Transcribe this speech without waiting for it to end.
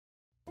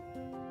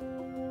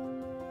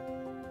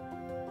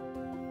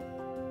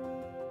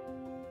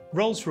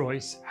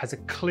Rolls-Royce has a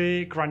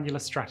clear, granular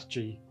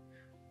strategy,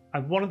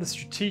 and one of the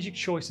strategic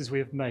choices we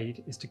have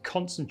made is to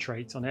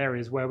concentrate on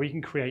areas where we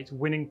can create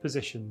winning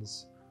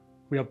positions.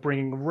 We are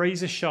bringing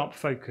razor-sharp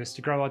focus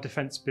to grow our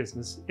defence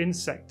business in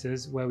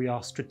sectors where we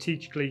are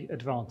strategically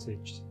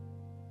advantaged.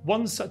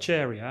 One such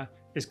area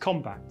is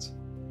combat.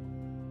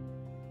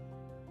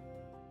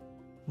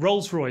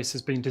 Rolls-Royce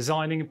has been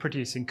designing and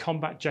producing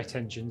combat jet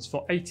engines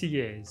for 80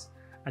 years,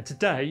 and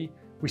today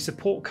we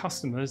support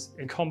customers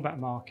in combat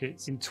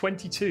markets in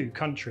 22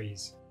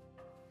 countries.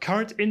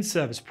 Current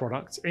in-service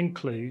products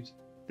include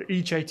the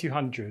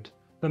EJ200,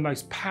 the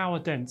most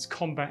power-dense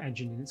combat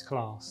engine in its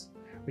class,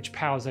 which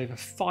powers over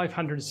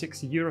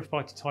 560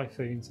 Eurofighter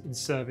Typhoons in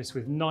service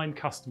with 9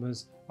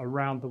 customers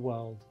around the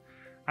world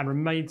and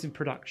remains in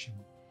production.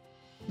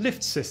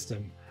 Lift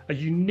System, a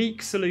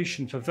unique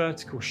solution for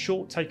vertical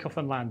short takeoff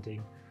and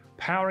landing,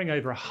 powering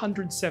over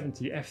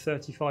 170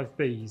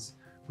 F-35Bs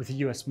with the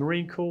US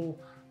Marine Corps,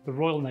 the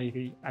Royal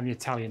Navy and the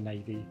Italian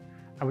Navy,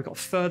 and we've got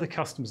further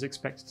customers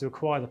expected to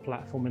acquire the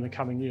platform in the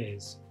coming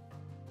years.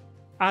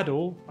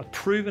 ADOR, a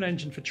proven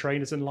engine for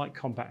trainers and light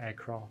combat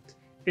aircraft,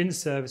 in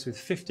service with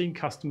 15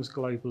 customers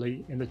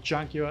globally in the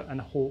Jaguar and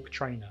Hawk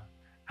trainer.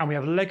 And we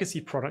have legacy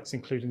products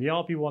including the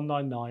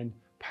RB199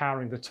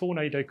 powering the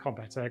Tornado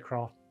combat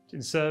aircraft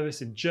in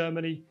service in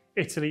Germany,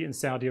 Italy and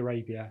Saudi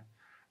Arabia,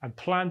 and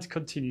plan to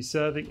continue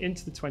serving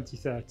into the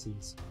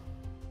 2030s.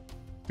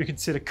 We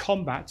consider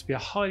combat to be a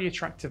highly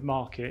attractive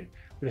market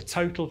with a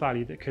total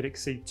value that could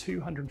exceed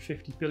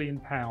 £250 billion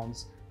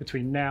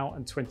between now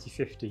and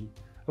 2050,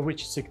 of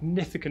which a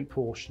significant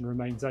portion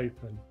remains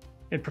open.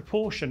 In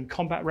proportion,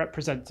 combat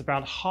represents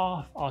about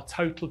half our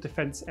total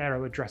defence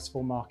aero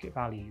addressable market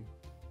value.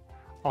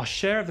 Our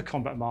share of the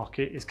combat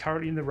market is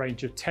currently in the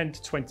range of 10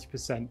 to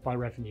 20% by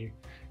revenue,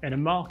 in a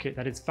market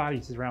that is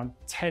valued at around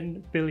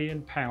 £10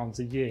 billion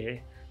a year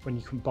when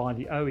you combine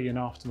the OE and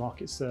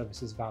aftermarket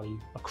services value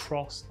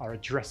across our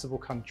addressable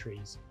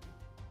countries.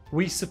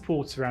 We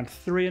support around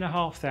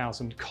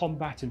 3,500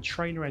 combat and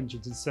trainer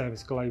engines in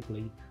service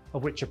globally,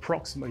 of which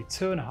approximately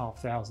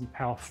 2,500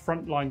 power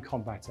frontline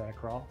combat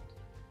aircraft,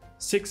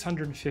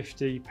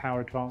 650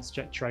 power advanced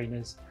jet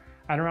trainers,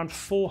 and around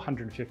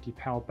 450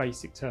 power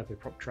basic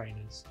turboprop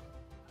trainers.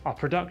 Our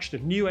production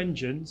of new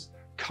engines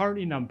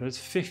currently numbers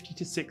 50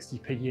 to 60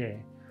 per year,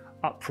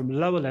 up from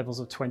lower levels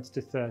of 20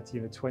 to 30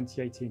 in the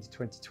 2018 to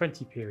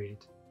 2020 period.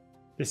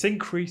 This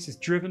increase is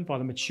driven by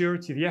the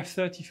maturity of the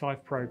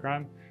F-35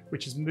 programme,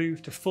 which has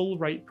moved to full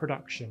rate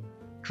production,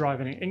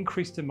 driving an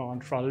increased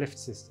demand for our lift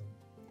system.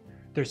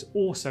 There is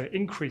also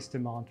increased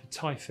demand for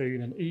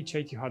Typhoon and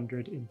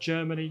EJ200 in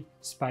Germany,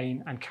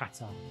 Spain and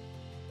Qatar.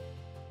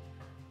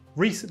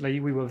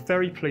 Recently, we were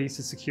very pleased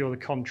to secure the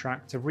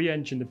contract to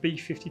re-engine the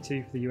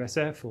B-52 for the US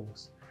Air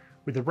Force.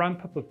 With the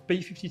ramp-up of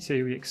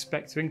B-52, we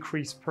expect to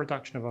increase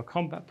production of our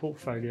combat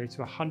portfolio to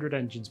 100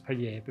 engines per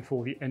year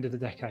before the end of the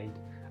decade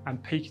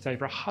and peak at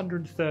over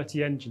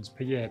 130 engines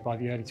per year by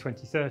the early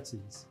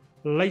 2030s.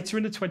 Later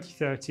in the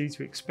 2030s,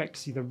 we expect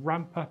to see the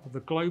ramp-up of the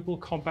Global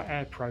Combat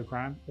Air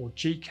Programme, or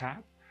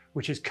GCAP,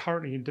 which is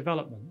currently in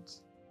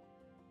development.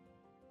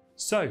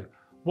 So,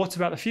 what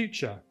about the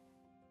future?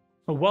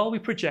 Well, while we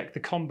project the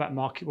combat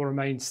market will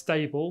remain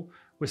stable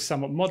with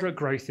somewhat moderate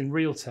growth in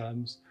real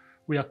terms,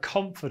 we are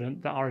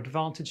confident that our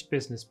advantaged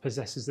business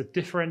possesses the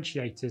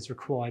differentiators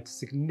required to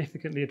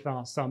significantly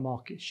advance our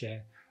market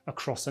share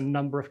across a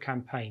number of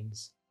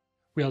campaigns.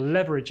 We are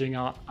leveraging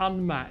our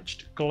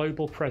unmatched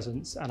global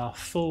presence and our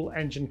full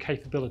engine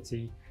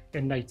capability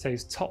in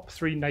NATO's top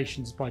 3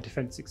 nations by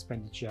defence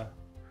expenditure: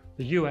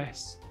 the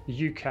US,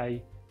 the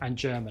UK and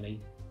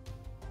Germany.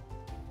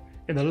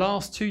 In the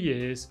last 2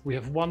 years, we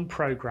have won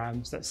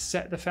programmes that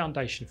set the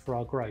foundation for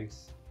our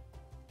growth.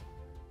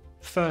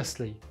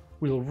 Firstly,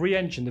 we will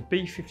re-engine the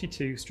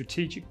B-52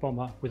 strategic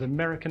bomber with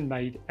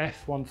American-made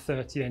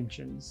F-130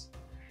 engines.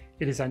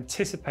 It is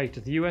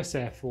anticipated the US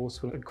Air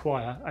Force will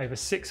acquire over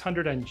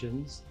 600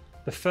 engines,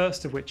 the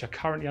first of which are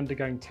currently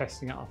undergoing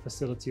testing at our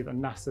facility at the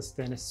NASA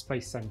Stennis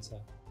Space Centre.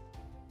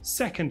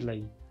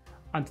 Secondly,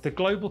 under the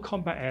Global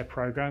Combat Air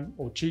Programme,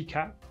 or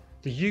GCAP,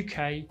 the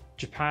UK,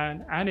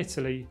 Japan and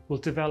Italy will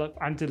develop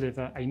and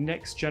deliver a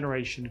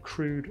next-generation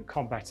crewed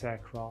combat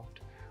aircraft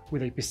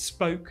with a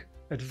bespoke,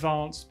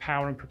 advanced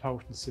power and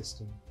propulsion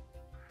system.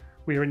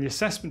 We are in the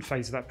assessment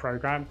phase of that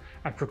programme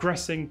and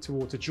progressing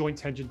towards a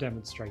joint engine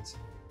demonstrator.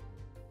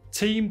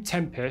 Team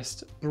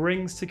Tempest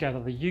brings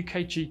together the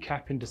UK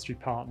GCAP industry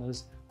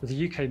partners with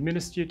the UK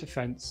Ministry of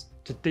Defence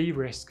to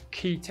de-risk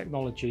key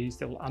technologies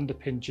that will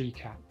underpin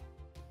GCAP.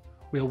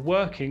 We are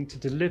working to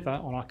deliver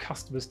on our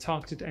customers'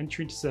 targeted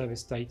entry into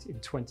service date in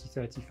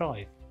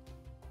 2035.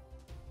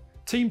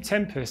 Team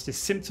Tempest is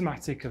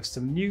symptomatic of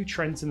some new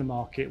trends in the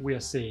market we are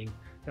seeing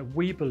that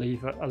we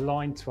believe are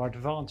aligned to our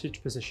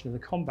advantaged position in the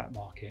combat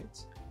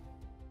market.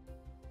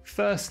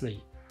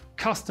 Firstly,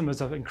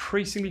 customers are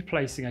increasingly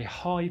placing a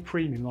high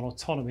premium on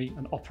autonomy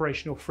and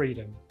operational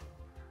freedom.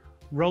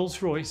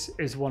 Rolls-Royce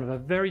is one of a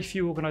very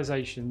few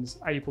organisations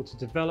able to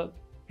develop,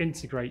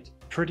 integrate,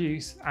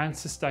 produce and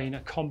sustain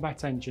a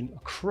combat engine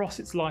across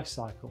its life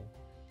cycle.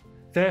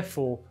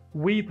 Therefore,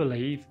 we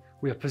believe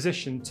we are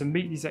positioned to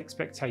meet these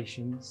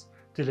expectations,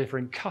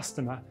 delivering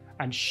customer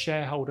and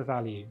shareholder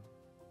value.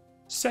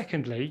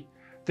 Secondly,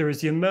 there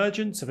is the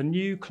emergence of a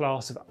new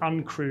class of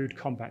uncrewed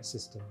combat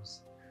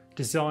systems,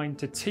 designed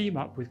to team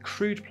up with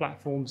crewed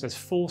platforms as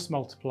force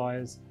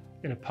multipliers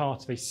in a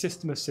part of a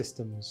system of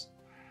systems.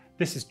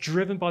 This is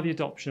driven by the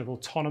adoption of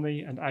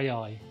autonomy and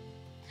AI.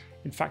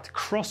 In fact,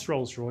 across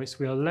Rolls-Royce,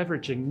 we are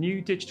leveraging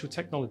new digital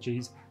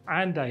technologies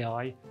and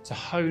AI to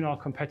hone our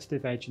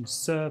competitive edge and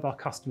serve our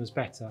customers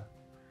better.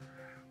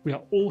 We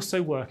are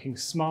also working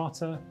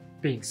smarter,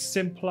 being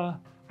simpler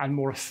and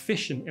more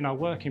efficient in our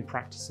working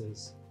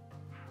practices.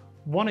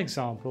 One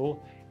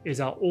example is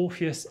our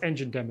Orpheus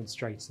engine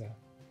demonstrator.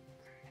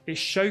 It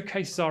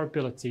showcases our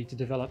ability to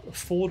develop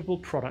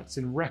affordable products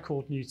in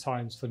record new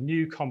times for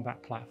new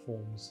combat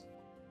platforms.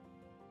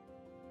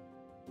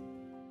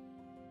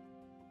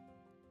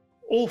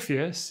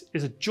 Orpheus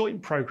is a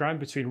joint programme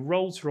between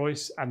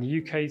Rolls-Royce and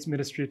the UK's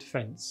Ministry of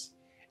Defence.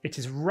 It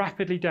is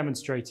rapidly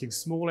demonstrating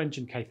small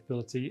engine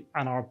capability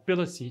and our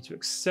ability to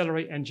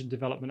accelerate engine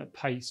development at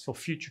pace for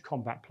future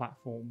combat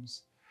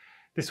platforms.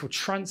 This will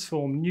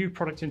transform new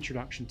product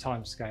introduction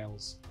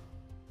timescales.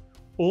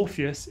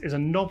 Orpheus is a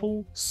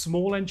novel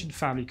small engine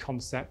family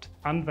concept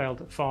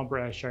unveiled at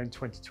Farnborough Airshow in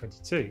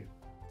 2022.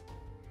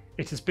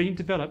 It has been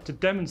developed to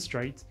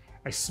demonstrate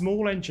a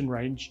small engine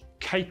range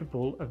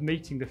capable of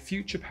meeting the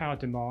future power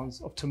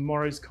demands of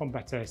tomorrow's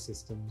combat air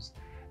systems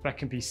that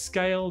can be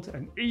scaled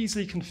and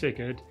easily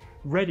configured,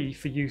 ready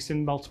for use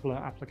in multiple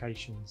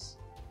applications.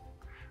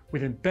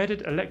 With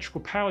embedded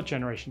electrical power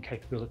generation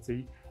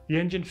capability, the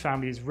engine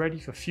family is ready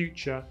for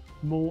future,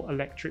 more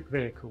electric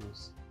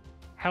vehicles.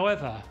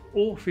 However,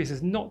 Orpheus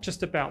is not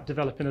just about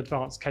developing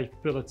advanced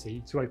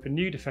capability to open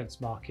new defence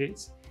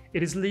markets,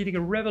 it is leading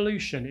a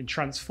revolution in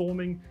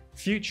transforming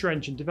future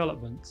engine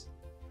development.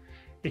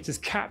 It has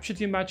captured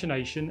the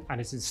imagination and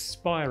is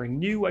inspiring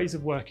new ways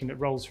of working at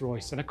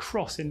Rolls-Royce and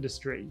across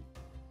industry.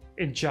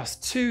 In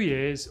just 2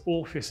 years,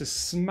 Orpheus has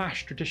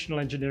smashed traditional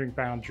engineering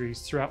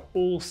boundaries throughout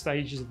all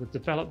stages of the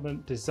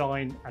development,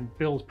 design and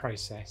build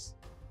process.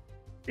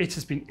 It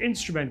has been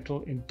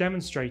instrumental in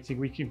demonstrating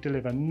we can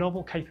deliver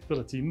novel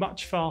capability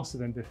much faster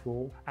than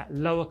before, at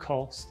lower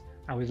cost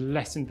and with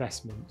less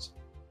investment.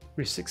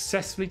 We've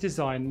successfully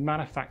designed,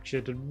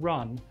 manufactured and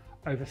run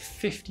over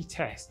 50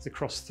 tests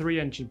across 3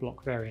 engine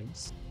block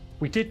variants.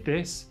 We did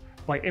this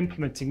by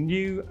implementing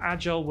new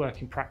agile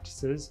working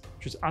practices,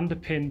 which was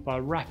underpinned by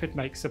a rapid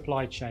make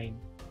supply chain.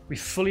 We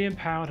fully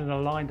empowered and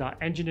aligned our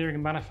engineering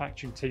and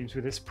manufacturing teams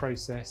with this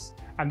process,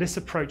 and this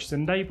approach has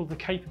enabled the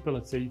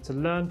capability to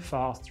learn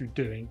fast through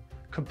doing,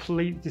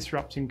 completely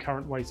disrupting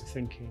current ways of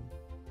thinking.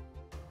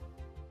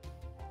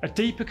 A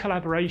deeper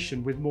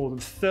collaboration with more than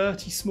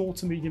 30 small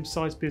to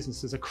medium-sized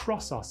businesses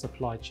across our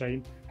supply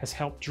chain has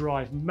helped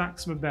drive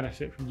maximum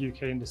benefit from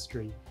UK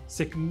industry,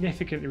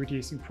 significantly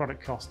reducing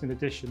product cost in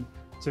addition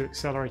to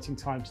accelerating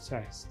time to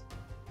test.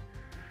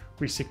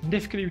 We've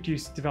significantly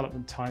reduced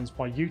development times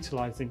by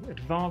utilising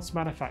advanced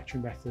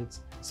manufacturing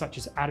methods such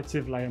as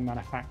additive layer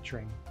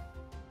manufacturing.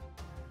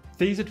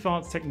 These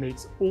advanced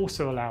techniques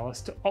also allow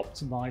us to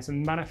optimise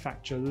and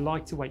manufacture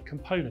lighter weight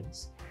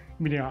components,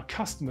 meaning our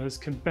customers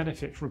can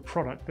benefit from a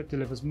product that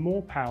delivers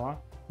more power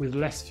with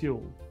less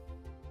fuel.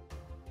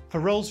 For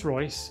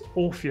Rolls-Royce,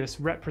 Orpheus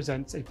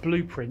represents a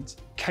blueprint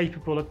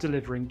capable of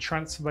delivering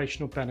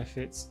transformational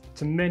benefits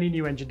to many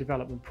new engine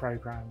development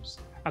programs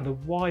and the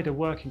wider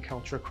working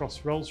culture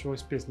across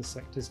Rolls-Royce business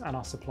sectors and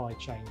our supply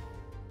chain.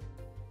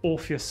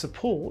 Orpheus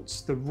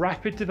supports the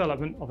rapid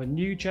development of a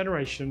new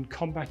generation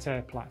combat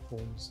air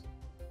platforms.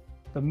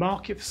 The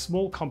market for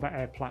small combat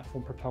air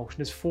platform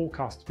propulsion is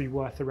forecast to be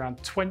worth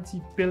around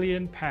 £20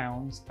 billion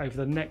over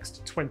the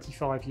next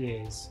 25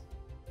 years.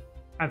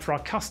 And for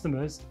our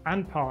customers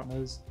and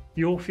partners,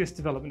 the Orpheus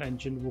development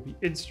engine will be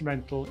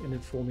instrumental in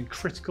informing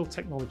critical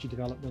technology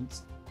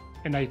developments,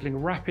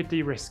 enabling rapid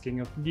de-risking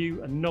of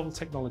new and novel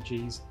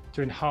technologies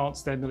to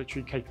enhance their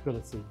military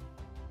capability.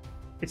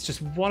 It's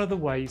just one of the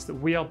ways that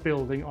we are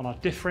building on our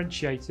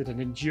differentiated and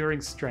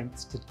enduring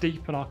strengths to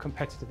deepen our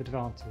competitive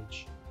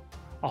advantage.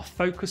 Our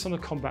focus on the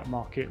combat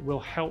market will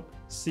help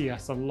see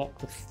us unlock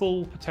the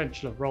full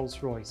potential of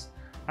Rolls-Royce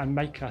and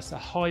make us a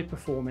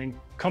high-performing,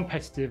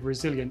 competitive,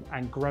 resilient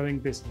and growing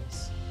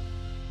business.